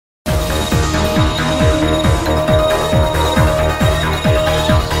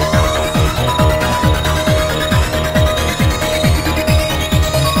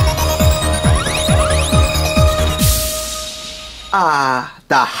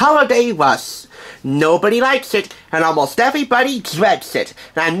the holiday rush. Nobody likes it, and almost everybody dreads it.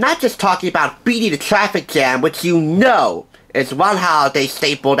 And I'm not just talking about beating the traffic jam, which you know is one holiday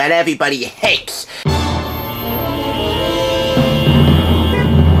staple that everybody hates.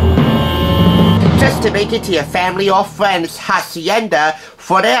 Just to make it to your family or friends' hacienda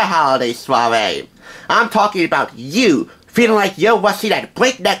for their holiday soiree. I'm talking about you feeling like you're rushing at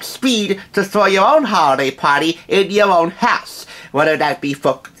breakneck speed to throw your own holiday party in your own house, whether that be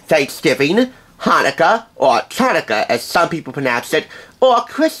for Thanksgiving, Hanukkah, or Chanukah as some people pronounce it, or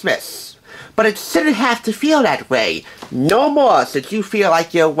Christmas. But it shouldn't have to feel that way. No more since you feel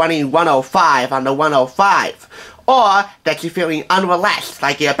like you're running 105 on the 105. Or that you're feeling unrelaxed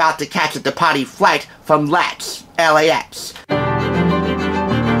like you're about to catch a departing flight from LAX.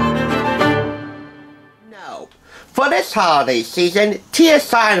 No. For this holiday season,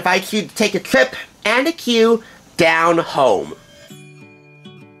 TSI invites you to take a trip and a queue down home.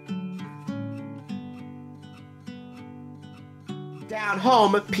 Down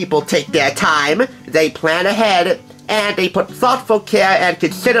home, people take their time, they plan ahead, and they put thoughtful care and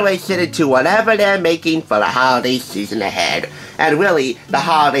consideration into whatever they're making for the holiday season ahead. And really, the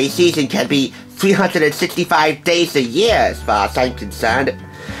holiday season can be 365 days a year as far as I'm concerned.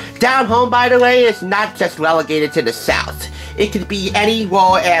 Down home, by the way, is not just relegated to the South. It could be any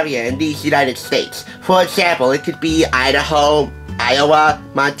rural area in these United States. For example, it could be Idaho, Iowa,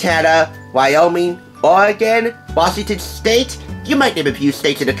 Montana, Wyoming, Oregon, Washington State. You might name a few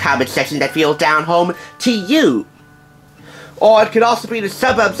states in the comment section that feel down home to you. Or it could also be the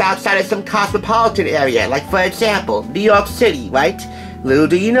suburbs outside of some cosmopolitan area, like for example, New York City, right? Little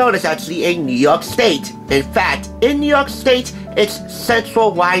do you know there's actually a New York State. In fact, in New York State, it's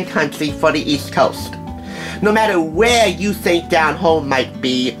central wine country for the East Coast. No matter where you think down home might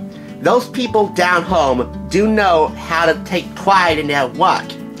be, those people down home do know how to take pride in their work.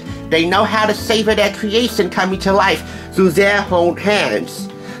 They know how to savor their creation coming to life through their own hands.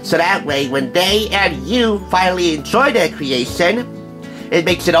 So that way, when they and you finally enjoy their creation, it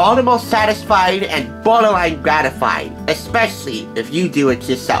makes it all the more satisfying and borderline gratifying, especially if you do it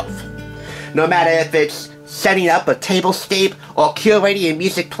yourself. No matter if it's setting up a tablescape or curating a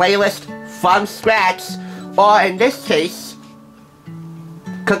music playlist from scratch, or in this case,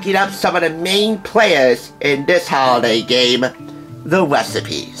 cooking up some of the main players in this holiday game, the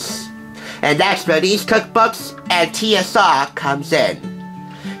recipes. And that's where these cookbooks and TSR comes in.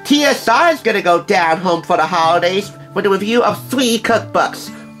 TSR is gonna go down home for the holidays with a review of 3 cookbooks,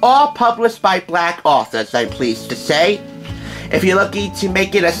 all published by Black authors, I'm pleased to say. If you're looking to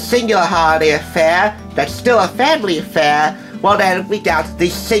make it a singular holiday affair that's still a family affair, well then reach out to the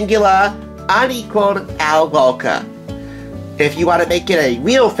singular, unequaled Al Roker. If you want to make it a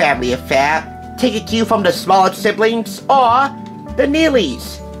real family affair, take a cue from the Smollett siblings or the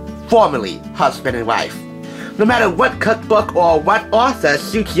NEELY'S, formerly husband and wife. No matter what cookbook or what author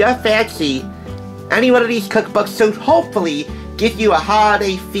suits your fancy, any one of these cookbooks should hopefully give you a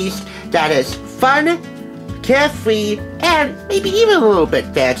holiday feast that is fun, carefree, and maybe even a little bit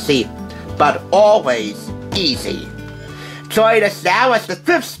fancy, but always easy. Join us now as the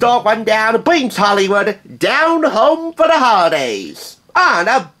Thrift Store Rundown brings Hollywood down home for the holidays, on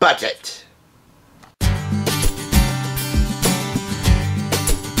a budget.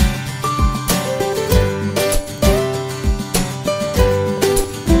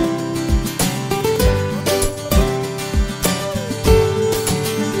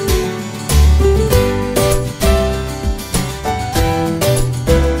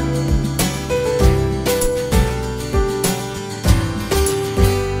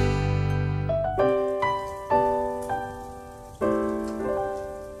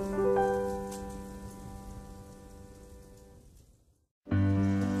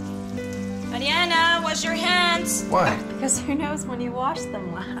 Wash your hands. Why? Because who knows when you wash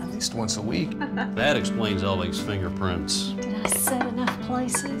them last? At least once a week. That explains all these fingerprints. Did I set enough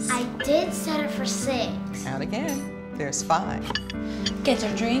places? I did set it for 6. Out again. There's 5. Get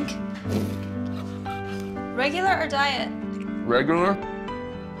your drink. Regular or diet? Regular?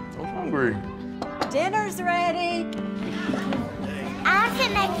 I'm hungry. Dinner's ready. I'll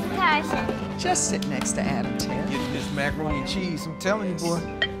sit next to Carson. Just sit next to Adam, Ted. Getting this macaroni and cheese, I'm telling you, boy.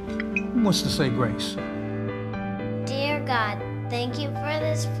 Who wants to say grace? Dear God, thank you for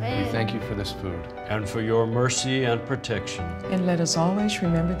this food. Thank you for this food. And for your mercy and protection. And let us always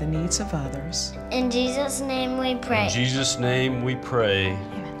remember the needs of others. In Jesus' name we pray. In Jesus' name we pray.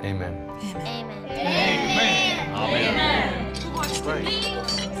 Amen. Amen. Amen. Amen. Who wants to leave?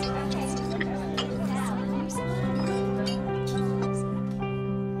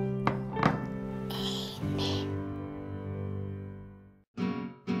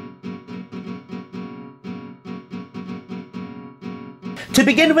 To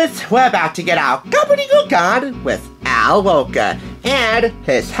begin with, we're about to get our gobbledygook on with Al Roker and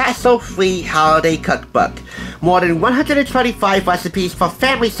his hassle-free holiday cookbook. More than 125 recipes for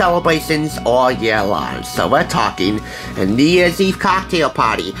family celebrations all year long. So we're talking a New Year's Eve cocktail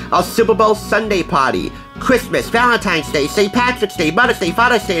party, a Super Bowl Sunday party, Christmas, Valentine's Day, St. Patrick's Day, Mother's Day,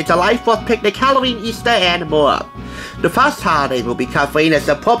 Father's Day, July 4th picnic, Halloween, Easter, and more. The first holiday we'll be covering is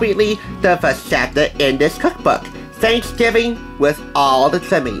appropriately the first chapter in this cookbook, Thanksgiving with all the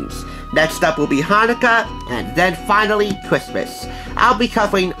trimmings. Next up will be Hanukkah, and then finally Christmas. I'll be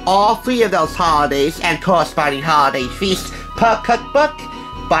covering all three of those holidays and corresponding holiday feasts per cookbook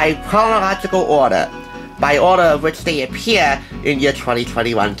by chronological order, by order of which they appear in your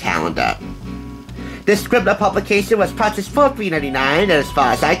 2021 calendar. This Scribbner publication was purchased for $3.99, and as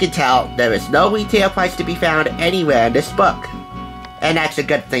far as I can tell, there is no retail price to be found anywhere in this book. And that's a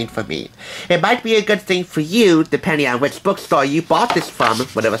good thing for me. It might be a good thing for you, depending on which bookstore you bought this from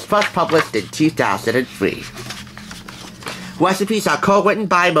when it was first published in 2003. Recipes are co-written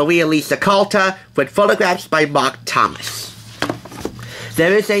by Maria Lisa Coulter, with photographs by Mark Thomas.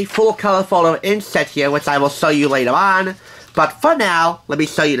 There is a full-color photo inset here, which I will show you later on, but for now, let me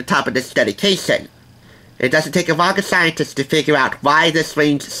show you the top of this dedication. It doesn't take a rocket scientist to figure out why this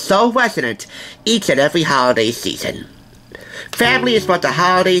rings so resonant each and every holiday season. Family is what the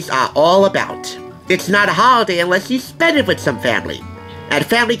holidays are all about. It's not a holiday unless you spend it with some family. And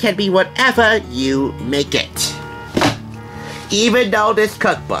family can be whatever you make it. Even though this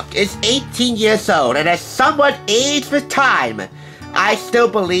cookbook is 18 years old and has somewhat aged with time, I still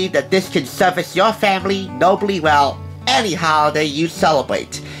believe that this can service your family nobly well any holiday you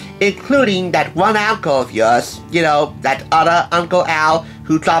celebrate, including that one uncle of yours, you know, that other Uncle Al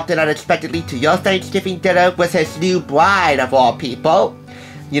who dropped in unexpectedly to your Thanksgiving dinner with his new bride of all people.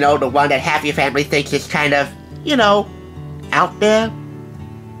 You know, the one that half your family thinks is kind of, you know, out there.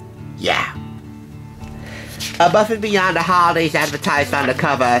 Yeah. Above and beyond the holidays advertised on the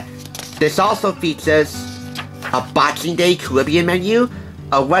cover, this also features a Boxing Day Caribbean menu,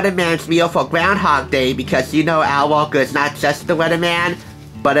 a weatherman's meal for Groundhog Day, because you know Al Roker is not just the weatherman,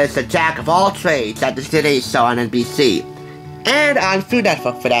 but is a jack of all trades at the Today Show on NBC. And on Food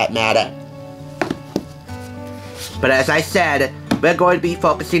Network for that matter. But as I said, we're going to be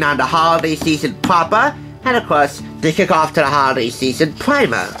focusing on the holiday season proper, and of course, to kick off to the holiday season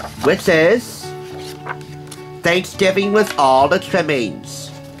primer, which is Thanksgiving with all the trimmings.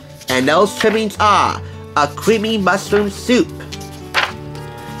 And those trimmings are a creamy mushroom soup,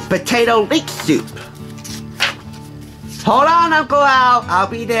 potato leek soup. Hold on, Uncle Al, I'll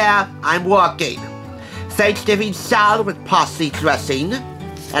be there, I'm walking. Thanksgiving salad with parsley dressing,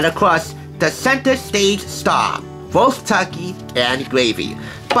 and of course, the center stage star, roast turkey and gravy.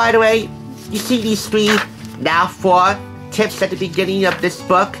 By the way, you see these 3, now 4 tips at the beginning of this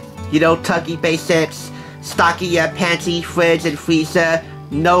book? You know, turkey basics, stocking your pantry, fridge, and freezer,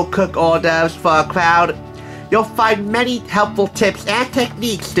 no cook hors d'oeuvres for a crowd. You'll find many helpful tips and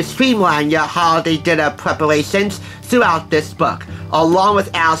techniques to streamline your holiday dinner preparations throughout this book, along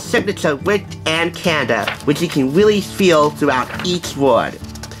with Al's signature wit and candor, which you can really feel throughout each word.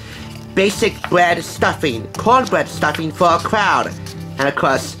 Basic bread stuffing, cornbread stuffing for a crowd, and of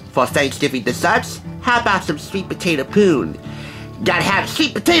course, for Thanksgiving desserts, how about some sweet potato poon? Gotta have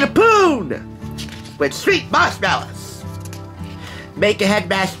sweet potato poon with sweet marshmallows. Make ahead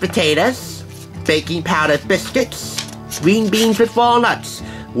mashed potatoes, baking powder biscuits, green beans with walnuts,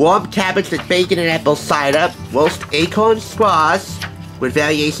 warm cabbage with bacon and apple cider, roast acorn squaws, with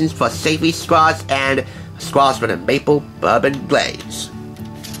variations for savory squaws and squaws with a maple bourbon glaze.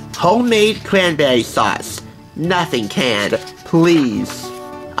 Homemade cranberry sauce, nothing canned, please,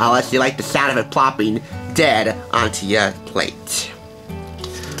 unless you like the sound of it plopping dead onto your plate.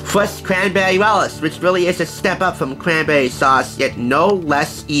 Fresh cranberry relish, which really is a step up from cranberry sauce, yet no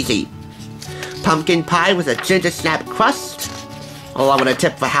less easy. Pumpkin pie with a ginger snap crust, along with a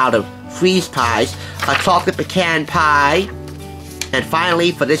tip for how to freeze pies, a chocolate pecan pie, and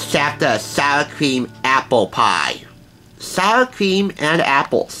finally for this chapter, a sour cream apple pie. Sour cream and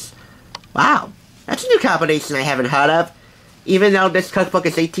apples. Wow, that's a new combination I haven't heard of. Even though this cookbook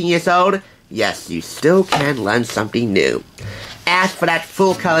is 18 years old, yes, you still can learn something new. As for that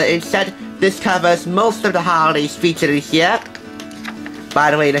full color inset, this covers most of the holidays featured in here. By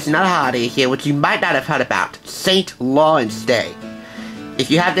the way, there's another holiday here which you might not have heard about, St. Lawrence Day. If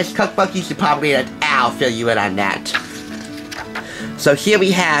you have this cookbook, you should probably let Al fill you in on that. So here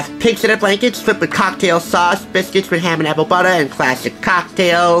we have pigs in a blanket, stripped with cocktail sauce, biscuits with ham and apple butter, and classic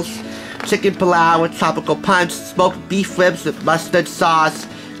cocktails, chicken pilau with tropical punch, smoked beef ribs with mustard sauce,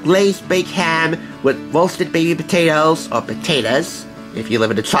 glazed baked ham with roasted baby potatoes, or potatoes, if you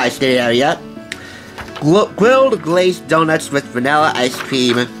live in the tri-state area. Grilled glazed donuts with vanilla ice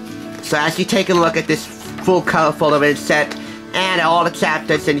cream. So as you take a look at this full colorful event set and all the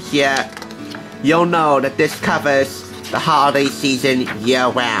chapters in here, you'll know that this covers the holiday season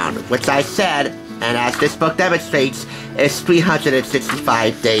year-round, which I said, and as this book demonstrates, is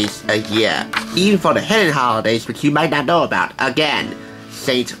 365 days a year. Even for the hidden holidays, which you might not know about. Again,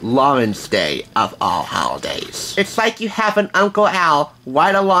 St. Lawrence Day of all holidays. It's like you have an Uncle Al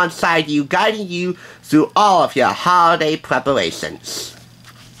right alongside you, guiding you through all of your holiday preparations.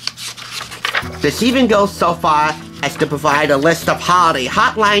 This even goes so far as to provide a list of holiday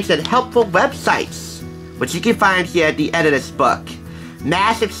hotlines and helpful websites, which you can find here at the end of this book.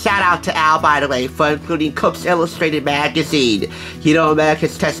 Massive shout out to Al, by the way, for including Cook's Illustrated Magazine. You know,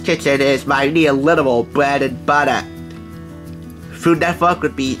 America's Test Kitchen is my near literal bread and butter. Food Network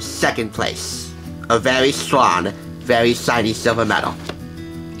would be second place. A very strong, very shiny silver medal.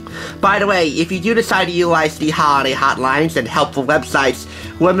 By the way, if you do decide to utilize the holiday hotlines and helpful websites,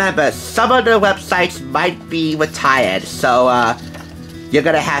 remember, some of the websites might be retired, so you're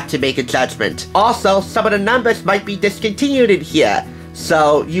gonna have to make a judgment. Also, some of the numbers might be discontinued in here,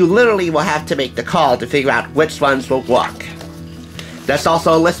 so you literally will have to make the call to figure out which ones will work. There's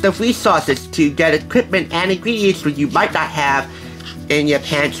also a list of resources to get equipment and ingredients that you might not have in your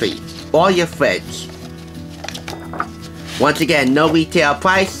pantry or your fridge. Once again, no retail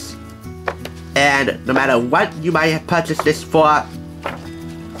price, and no matter what you might have purchased this for,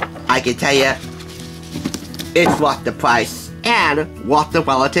 I can tell you, it's worth the price and worth the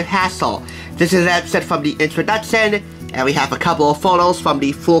relative hassle. This is an episode from the introduction, and we have a couple of photos from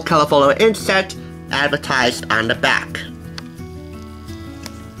the full color photo insert advertised on the back.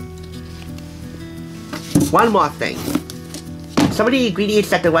 One more thing. Some of the ingredients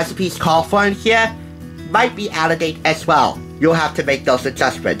that the recipes call for in here might be out of date as well. You'll have to make those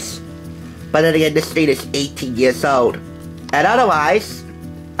adjustments. But then again, this thing is 18 years old. And otherwise,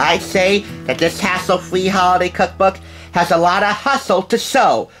 I'd say that this hassle-free holiday cookbook has a lot of hustle to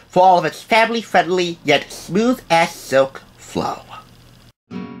show for all of its family-friendly yet smooth as silk flow.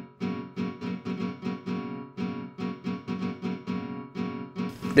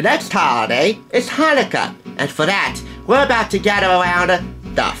 The next holiday is Hanukkah, and for that, we're about to gather around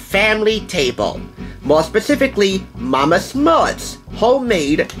the family table. More specifically, Mama Smollett's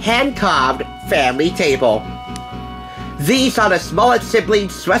homemade, hand-carved family table. These are the Smollett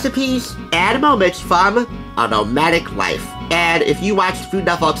siblings' recipes and moments from a nomadic life. And if you watch Food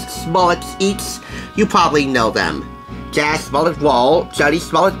Network's Smollett's Eats, you probably know them. Jazz Smollett-Wohl, Johnny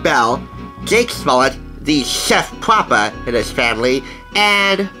Smollett-Bell, Jake Smollett, the chef proper in his family,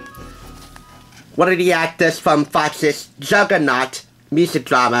 and one of the actors from Fox's juggernaut music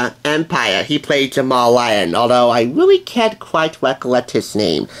drama Empire. He played Jamal Lyon, although I really can't quite recollect his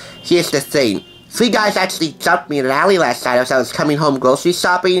name. Here's the thing. 3 guys actually jumped me in an alley last night as I was coming home grocery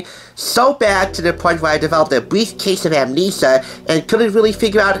shopping, so bad to the point where I developed a brief case of amnesia and couldn't really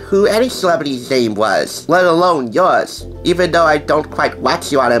figure out who any celebrity's name was, let alone yours. Even though I don't quite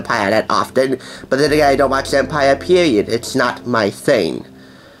watch you on Empire that often, but then again I don't watch Empire period, it's not my thing.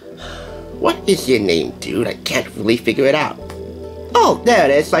 What is your name, dude? I can't really figure it out. Oh, there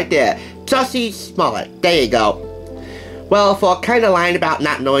it is, right there. Jussie Smollett. There you go. Well, for kind of lying about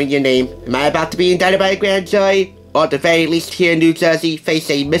not knowing your name, am I about to be indicted by a grand jury? Or at the very least here in New Jersey, face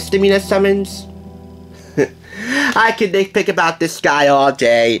a misdemeanor summons? I could nitpick about this guy all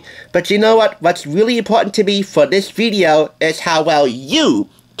day, but you know what? What's really important to me for this video is how well you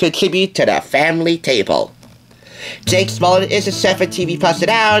contribute to the family table. Jake Smollett is a chef and TV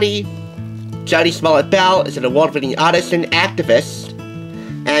personality. Johnny Smollett-Bell is an award-winning artist and activist.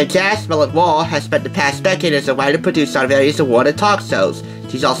 And Jazz Smollett-Wohl has spent the past decade as a writer-producer on various awarded talk shows.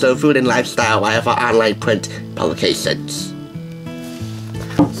 She's also a food and lifestyle writer for online print publications.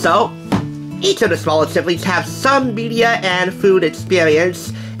 So, each of the Smollett siblings have some media and food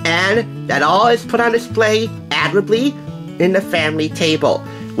experience, and that all is put on display admirably in the family table,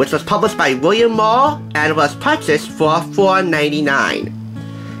 which was published by William Moore and was purchased for $4.99.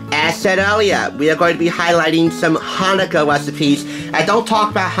 As said earlier, we are going to be highlighting some Hanukkah recipes. I don't talk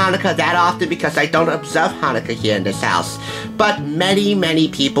about Hanukkah that often because I don't observe Hanukkah here in this house, but many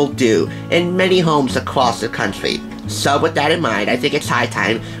people do, in many homes across the country. So with that in mind, I think it's high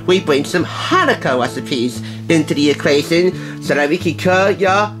time we bring some Hanukkah recipes into the equation so that we can cure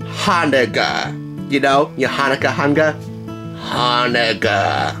your Hanukkah. You know, your Hanukkah hunger?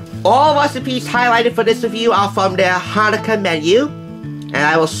 Hanukkah. All recipes highlighted for this review are from their Hanukkah menu, and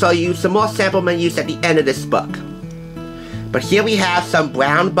I will show you some more sample menus at the end of this book. But here we have some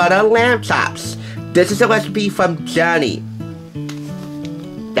brown butter lamb chops. This is a recipe from Journey.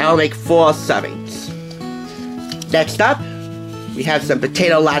 That'll make 4 servings. Next up, we have some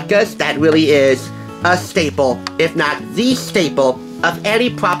potato latkes. That really is a staple, if not the staple, of any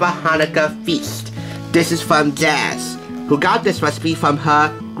proper Hanukkah feast. This is from Jazz, who got this recipe from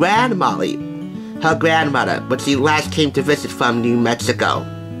her grandmother, when she last came to visit from New Mexico.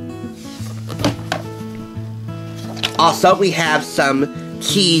 Also, we have some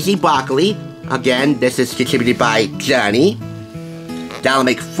cheesy broccoli. Again, this is contributed by Johnny. That'll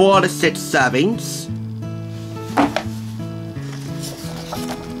make 4 to 6 servings.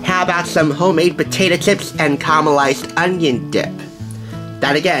 How about some homemade potato chips and caramelized onion dip?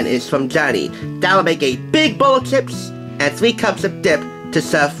 That again is from Johnny. That'll make a big bowl of chips and 3 cups of dip to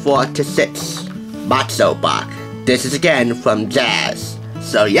serve 4 to 6. Matzo bak. This is again from Jazz.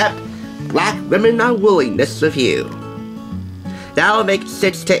 So yep, black women are willing this review. That'll make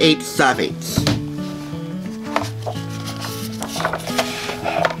 6 to 8 servings.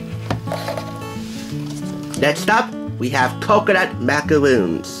 Next up, we have coconut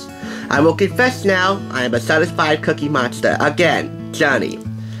macaroons. I will confess now, I am a satisfied cookie monster. Again, Johnny.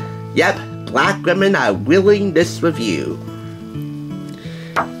 Yep, black women are willing this review.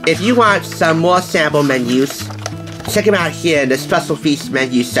 If you want some more sample menus, check them out here in the Special Feast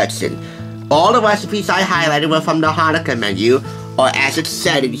menu section. All the recipes I highlighted were from the Hanukkah menu, or as it's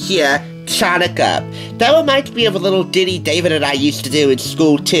said in here, Chanukah. That reminds me of a little ditty David and I used to do in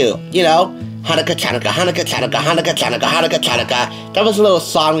school too. You know, Hanukkah, Chanukah, Hanukkah, Chanukah, Hanukkah, Chanukah, Hanukkah, Chanukah. That was a little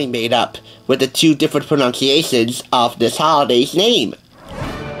song we made up with the 2 different pronunciations of this holiday's name.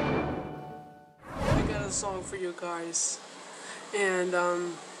 I got a song for you guys, and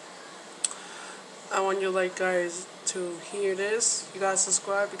I want you guys to hear this. You guys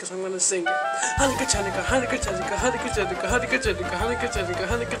subscribe because I'm gonna sing it. Hanukkah Chanukah, Hanukkah Chanukah, Hanukkah Chanukah, Hanukkah Chanukah, Hanukkah Chanukah,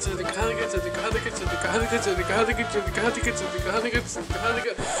 Hanukkah Chanukah, Hanukkah Chanukah, Hanukkah Chanukah, Hanukkah Chanukah, Hanukkah Chanukah, Hanukkah Chanukah, Hanukkah Chanukah,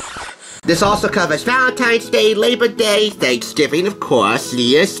 Hanukkah. This also covers Valentine's Day, Labor Day, Thanksgiving, of course, New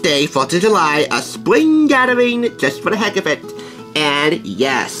Year's Day, 4th of July, a spring gathering, just for the heck of it, and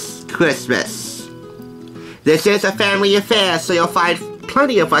yes, Christmas. This is a family affair, so you'll find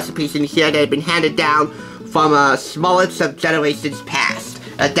plenty of recipes in here that have been handed down from Smollett's of generations past,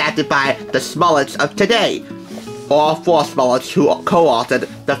 adapted by the Smolletts of today, or 4 Smolletts who co-authored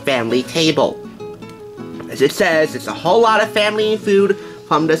the family table. As it says, it's a whole lot of family and food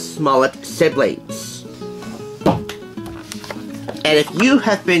from the Smollett siblings. And if you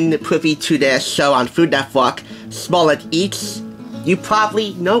have been privy to their show on Food Network, Smollett Eats, you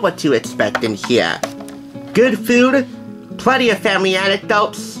probably know what to expect in here. Good food, plenty of family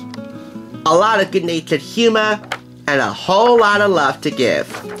anecdotes, a lot of good-natured humor, and a whole lot of love to give.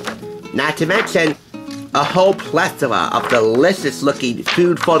 Not to mention, a whole plethora of delicious-looking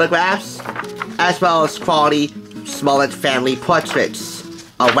food photographs, as well as quality Smollett family portraits,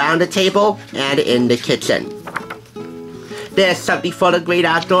 around the table and in the kitchen. There's something for the great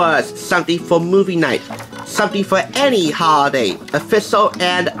outdoors, something for movie night, something for any holiday, official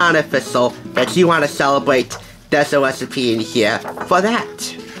and unofficial, that you want to celebrate. There's a recipe in here for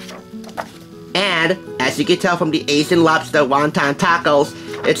that. And, as you can tell from the Asian lobster wonton tacos,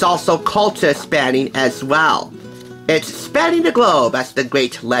 it's also culture spanning as well. It's spanning the globe, as the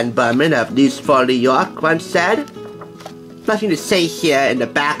great Len Berman of News for New York once said. Nothing to say here in the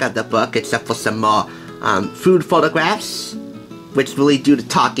back of the book except for some more food photographs, which really do the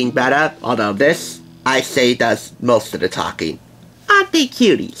talking better, although this, I say, does most of the talking. Aren't they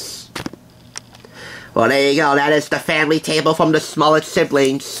cuties? Well, there you go. That is the family table from the Smollett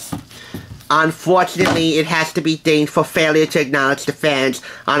siblings. Unfortunately, it has to be dinged for failure to acknowledge the fans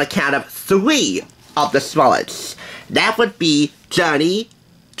on account of 3 of the Smolletts. That would be Johnny,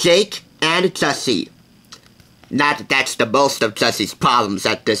 Jake, and Jesse. Not that that's the most of Jesse's problems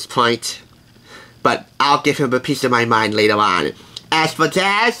at this point, but I'll give him a piece of my mind later on. As for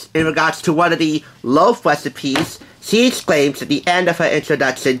Jazz, in regards to one of the loaf recipes, she exclaims at the end of her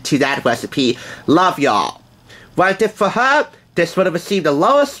introduction to that recipe, "Love y'all." Weren't it for her, this would have received a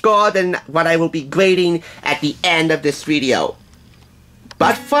lower score than what I will be grading at the end of this video.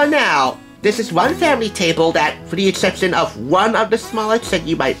 But for now, this is one family table that, for the exception of one of the Smolletts, and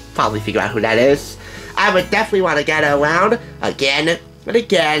you might probably figure out who that is, I would definitely want to get around again and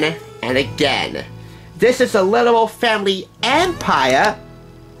again and again. This is a literal family empire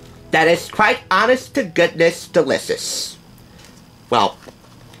that is quite honest to goodness delicious. Well,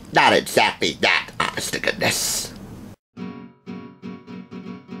 not exactly that honest to goodness.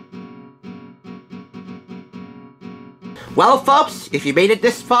 Well, folks, if you made it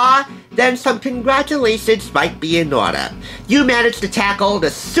this far, then some congratulations might be in order. You managed to tackle the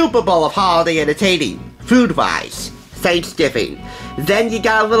Super Bowl of holiday entertaining, food-wise, Thanksgiving. Then you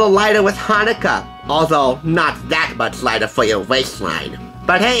got a little lighter with Hanukkah, although not that much lighter for your waistline.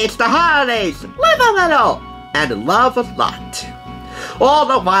 But hey, it's the holidays! Live a little! And love a lot. All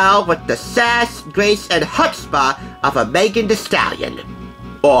the while with the sass, grace, and chutzpah of a Megan Thee Stallion.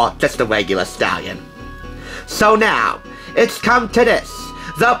 Or just a regular stallion. So now, it's come to this,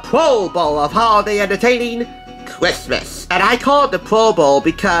 the Pro Bowl of holiday entertaining, Christmas. And I call it the Pro Bowl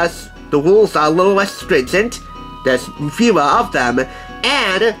because the rules are a little less stringent, there's fewer of them,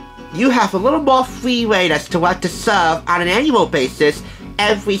 and you have a little more free rein as to what to serve on an annual basis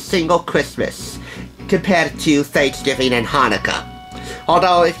every single Christmas, compared to Thanksgiving and Hanukkah.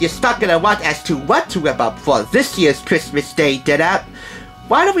 Although, if you're stuck in a rut as to what to whip up for this year's Christmas Day dinner,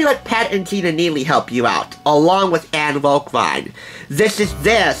 why don't we let Pat and Gina Neely help you out, along with Ann Volkvine. This is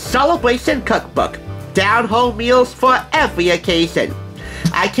their Celebration Cookbook, down-home meals for every occasion.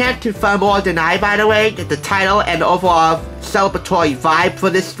 I can't confirm or deny, by the way, that the title and overall celebratory vibe for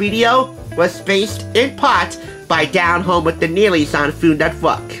this video was based in part by Down Home with the Neelys on Food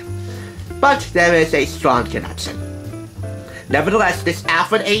Network. But there is a strong connection. Nevertheless, this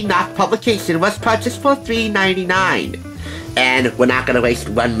Alfred A. Knopf publication was purchased for $3.99. And we're not gonna waste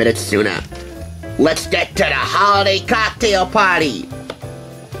 1 minute sooner. Let's get to the holiday cocktail party!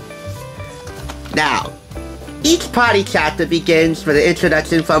 Now, each party chapter begins with an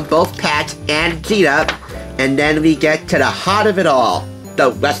introduction from both Pat and Gina, and then we get to the heart of it all,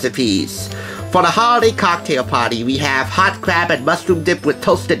 the recipes. For the holiday cocktail party, we have hot crab and mushroom dip with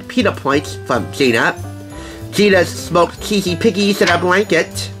toasted peanut points from Gina, Gina's smoked cheesy piggies in a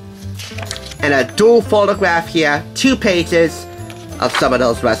blanket, and a dual photograph here, 2 pages of some of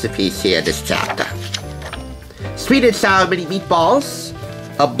those recipes here in this chapter. Sweet and sour mini meatballs,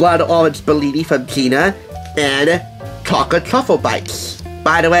 a blood orange Bellini from Gina, and chocolate truffle bites.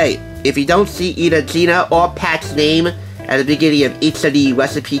 By the way, if you don't see either Gina or Pat's name at the beginning of each of the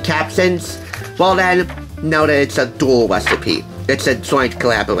recipe captions, well then, know that it's a dual recipe. It's a joint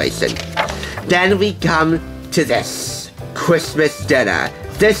collaboration. Then we come to this, Christmas dinner.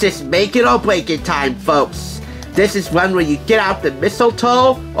 This is make it or break it time, folks. This is one where you get out the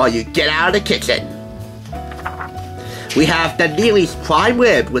mistletoe or you get out of the kitchen. We have the Neely's prime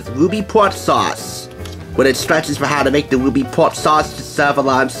rib with ruby pork sauce, with instructions for how to make the ruby pork sauce to serve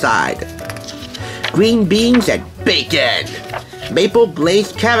alongside. Green beans and bacon. Maple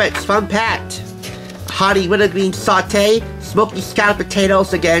glazed carrots from Pat. Hearty wintergreen saute. Smoky scalloped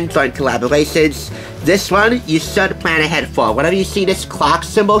potatoes, again, joint collaborations. This one, you should plan ahead for. Whenever you see this clock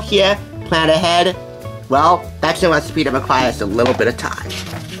symbol here, plan ahead. Well, that's a recipe that requires a little bit of time.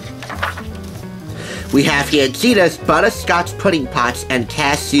 We have here Gina's butterscotch pudding pots and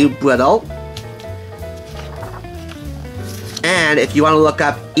cashew brittle. And if you want to look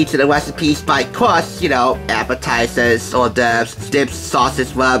up each of the recipes by course, you know, appetizers, hors d'oeuvres, dips,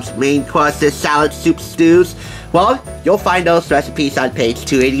 sauces, rubs, main courses, salads, soups, stews, well, you'll find those recipes on page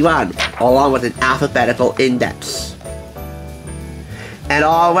 281, along with an alphabetical index. And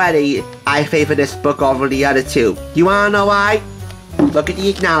already, I favor this book over the other two. You wanna know why? Look at the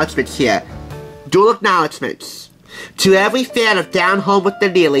acknowledgements here. Dual acknowledgements. To every fan of Down Home with the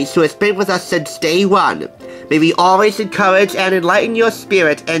Neelys who has been with us since day one, may we always encourage and enlighten your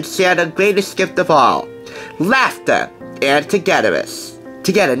spirit and share the greatest gift of all, laughter and togetherness.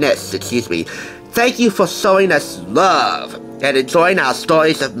 Thank you for showing us love and enjoying our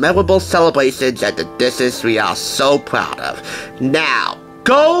stories of memorable celebrations and the dishes we are so proud of. Now,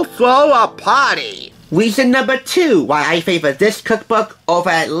 go throw a party! Reason number 2 why I favor this cookbook over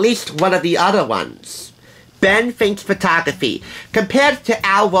at least one of the other ones. Ben Fink's photography. Compared to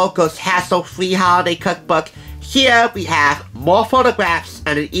Al Roker's hassle-free holiday cookbook, here we have more photographs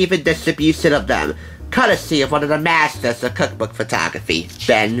and an even distribution of them, courtesy of one of the masters of cookbook photography,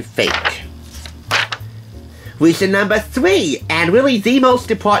 Ben Fink. Reason number 3, and really the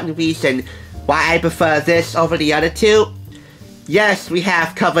most important reason why I prefer this over the other two. Yes, we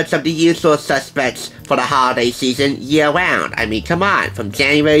have coverage of the usual suspects for the holiday season year-round. I mean, come on, from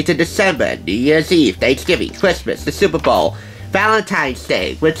January to December, New Year's Eve, Thanksgiving, Christmas, the Super Bowl, Valentine's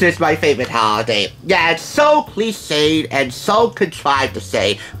Day, which is my favorite holiday. Yeah, it's so cliched and so contrived to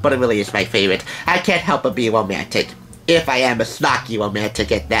say, but it really is my favorite. I can't help but be romantic. If I am a snarky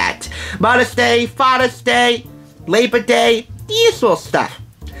romantic at that. Mother's Day, Father's Day, Labor Day, the usual stuff.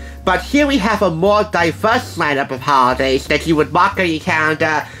 But here we have a more diverse lineup of holidays that you would mark on your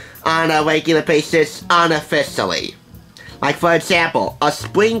calendar on a regular basis unofficially. Like, for example, a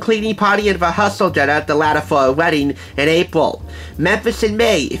spring cleaning party and rehearsal dinner, the latter for a wedding, in April. Memphis in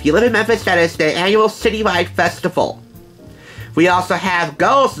May. If you live in Memphis, that is their annual citywide festival. We also have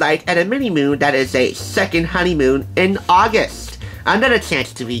Girls' Night and a Mini Moon, that is a second honeymoon, in August. another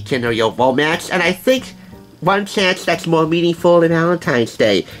chance to rekindle your romance, and I think one chance that's more meaningful than Valentine's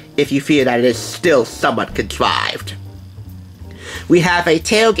Day, if you feel that it is still somewhat contrived. We have a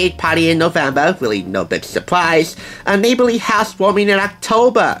tailgate party in November, really no big surprise, a neighborly housewarming in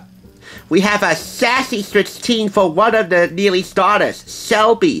October. We have a sassy switch teen for one of the Neely's daughters,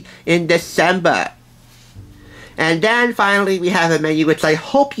 Shelby, in December. And then finally we have a menu which I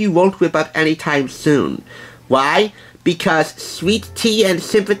hope you won't whip up anytime soon. Why? Because Sweet Tea and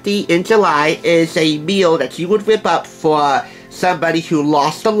Sympathy in July is a meal that you would whip up for somebody who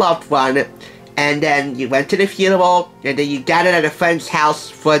lost a loved one, and then you went to the funeral, and then you gathered at a friend's house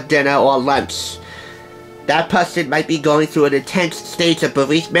for dinner or lunch. That person might be going through an intense stage of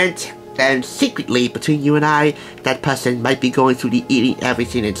bereavement, and secretly, between you and I, that person might be going through the eating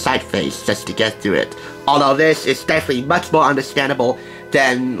everything in sight phase just to get through it. Although this is definitely much more understandable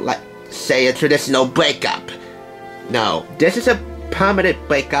than, like, say, a traditional breakup. No, this is a permanent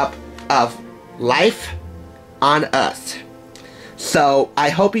breakup of life on Earth. So, I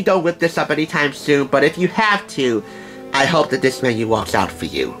hope you don't whip this up anytime soon, but if you have to, I hope that this menu works out for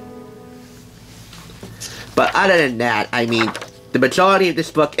you. But other than that, I mean, the majority of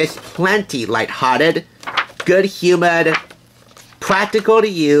this book is plenty lighthearted, good-humored, practical to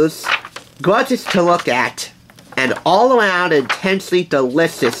use, gorgeous to look at, and all around intensely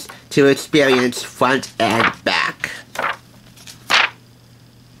delicious to experience front and back.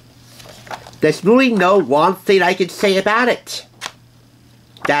 There's really no one thing I can say about it.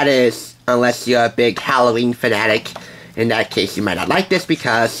 That is, unless you're a big Halloween fanatic. In that case, you might not like this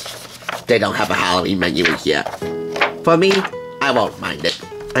because they don't have a Halloween menu in here. For me, I won't mind it.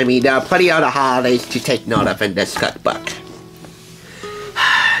 I mean, there are plenty of other holidays to take note of in this cookbook.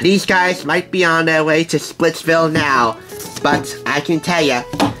 These guys might be on their way to Splitsville now, but I can tell ya,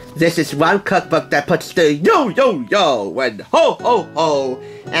 this is one cookbook that puts the yo-yo-yo and ho-ho-ho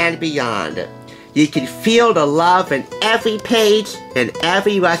and beyond. You can feel the love in every page, in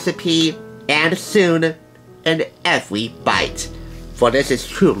every recipe, and soon, in every bite. For this is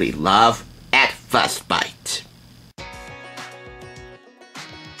truly love at first bite.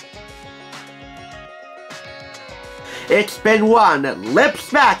 It's been one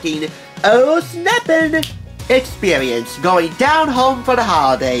lip-smacking, oh-snapping experience going down home for the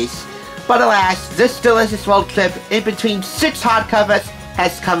holidays. But alas, this delicious road trip in between 6 hardcovers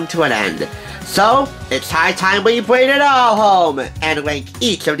has come to an end. So, it's high time we bring it all home and rank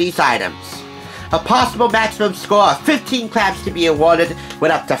each of these items. A possible maximum score of 15 claps to be awarded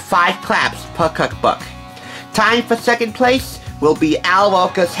with up to 5 claps per cookbook. Time for second place will be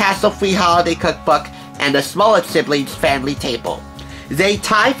ROKER'S Hassle-Free Holiday Cookbook and the Smollett Siblings Family Table. They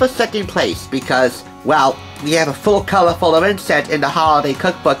tie for second place because, well, we have a full colorful insert in the holiday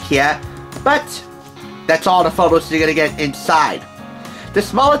cookbook here, but that's all the photos you're gonna get inside. The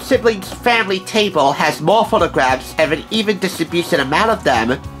Smollett Siblings Family Table has more photographs and an even distribution amount of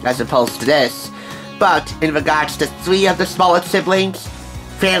them, as opposed to this, but in regards to 3 of the Smollett siblings,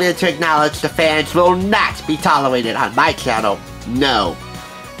 failure to acknowledge the fans will not be tolerated on my channel, no.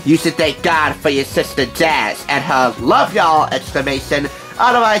 You should thank God for your sister Jazz and her love y'all exclamation,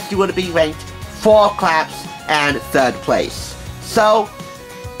 otherwise you would be ranked 4 claps and 3rd place. So,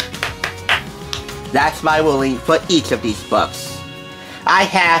 that's my ruling for each of these books. I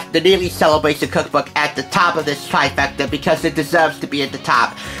have the Neely's Celebration Cookbook at the top of this trifecta because it deserves to be at the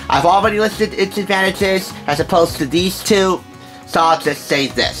top. I've already listed its advantages as opposed to these two, so I'll just say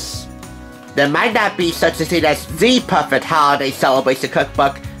this. There might not be such a thing as the perfect holiday celebration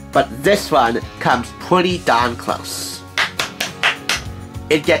cookbook, but this one comes pretty darn close.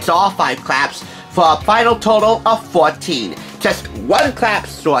 It gets all 5 claps for a final total of 14, just 1 clap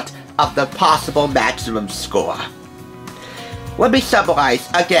short of the possible maximum score. Let me summarize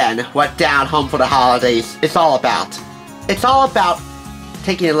again what Down Home for the Holidays is all about. It's all about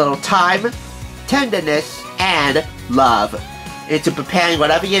taking a little time, tenderness, and love into preparing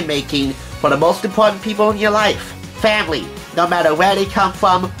whatever you're making for the most important people in your life. Family, no matter where they come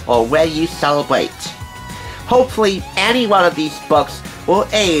from or where you celebrate. Hopefully, any one of these books will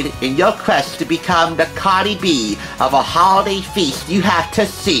aid in your quest to become the Cardi B of a holiday feast you have to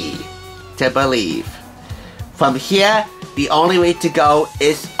see to believe. From here, the only way to go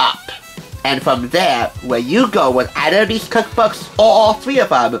is up. And from there, where you go with either of these cookbooks or all 3 of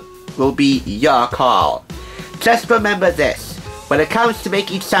them will be your call. Just remember this, when it comes to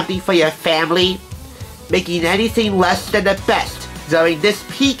making something for your family, making anything less than the best during this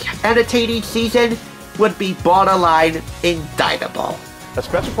peak entertaining season would be borderline indictable. A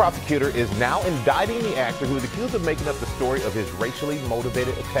special prosecutor is now indicting the actor who is accused of making up the story of his racially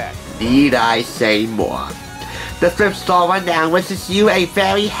motivated attack. Need I say more? The Thrift Store Rundown wishes you a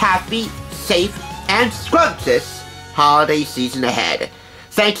very happy, safe, and scrumptious holiday season ahead.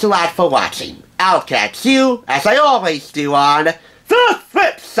 Thanks a lot for watching. I'll catch you, as I always do, on the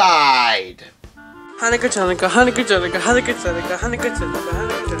flip side! Hanukkah, Hanukkah, Hanukkah, Hanukkah, Hanukkah, Hanukkah, Hanukkah, Hanukkah,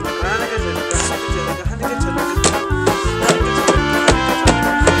 Hanukkah, Hanukkah,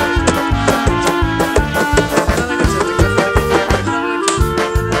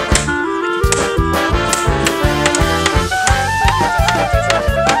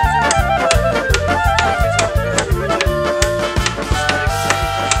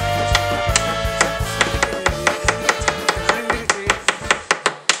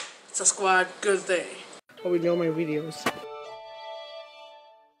 subscribe, good day. Oh, we know my videos.